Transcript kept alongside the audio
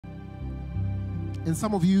And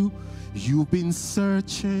some of you, you've been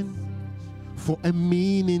searching for a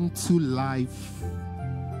meaning to life,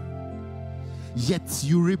 yet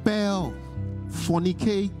you rebel,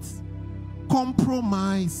 fornicate,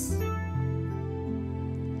 compromise,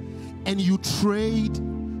 and you trade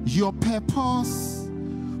your purpose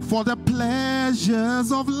for the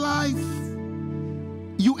pleasures of life.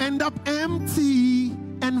 You end up empty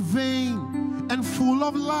and vain and full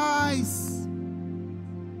of lies.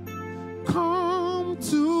 Come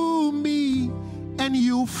to me and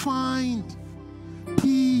you'll find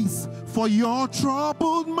peace for your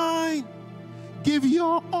troubled mind. Give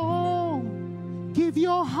your all, give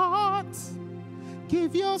your heart,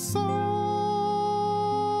 give your soul.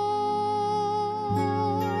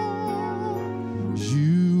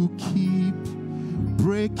 You keep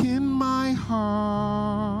breaking my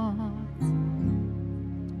heart,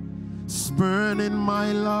 spurning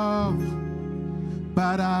my love,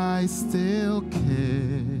 but I still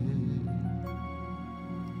care.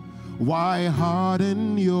 Why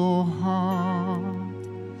harden your heart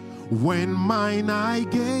when mine I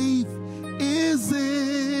gave? Is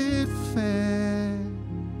it fair?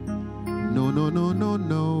 No, no, no, no,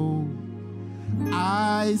 no.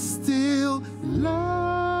 I still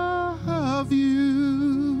love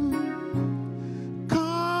you.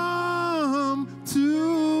 Come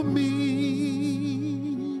to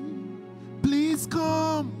me. Please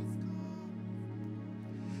come.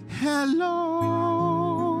 Hello.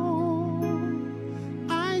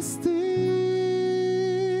 I still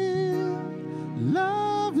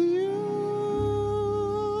love you.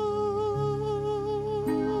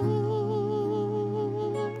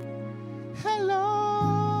 Hello.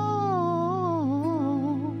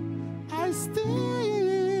 I still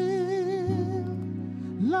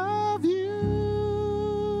love you.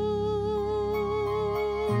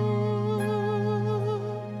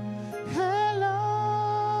 Hello.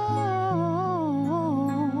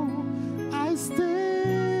 I still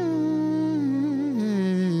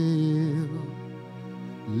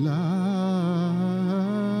love you.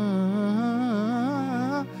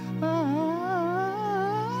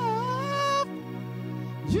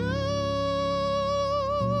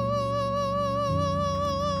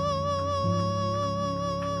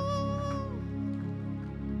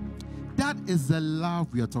 That is the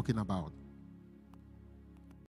love we are talking about.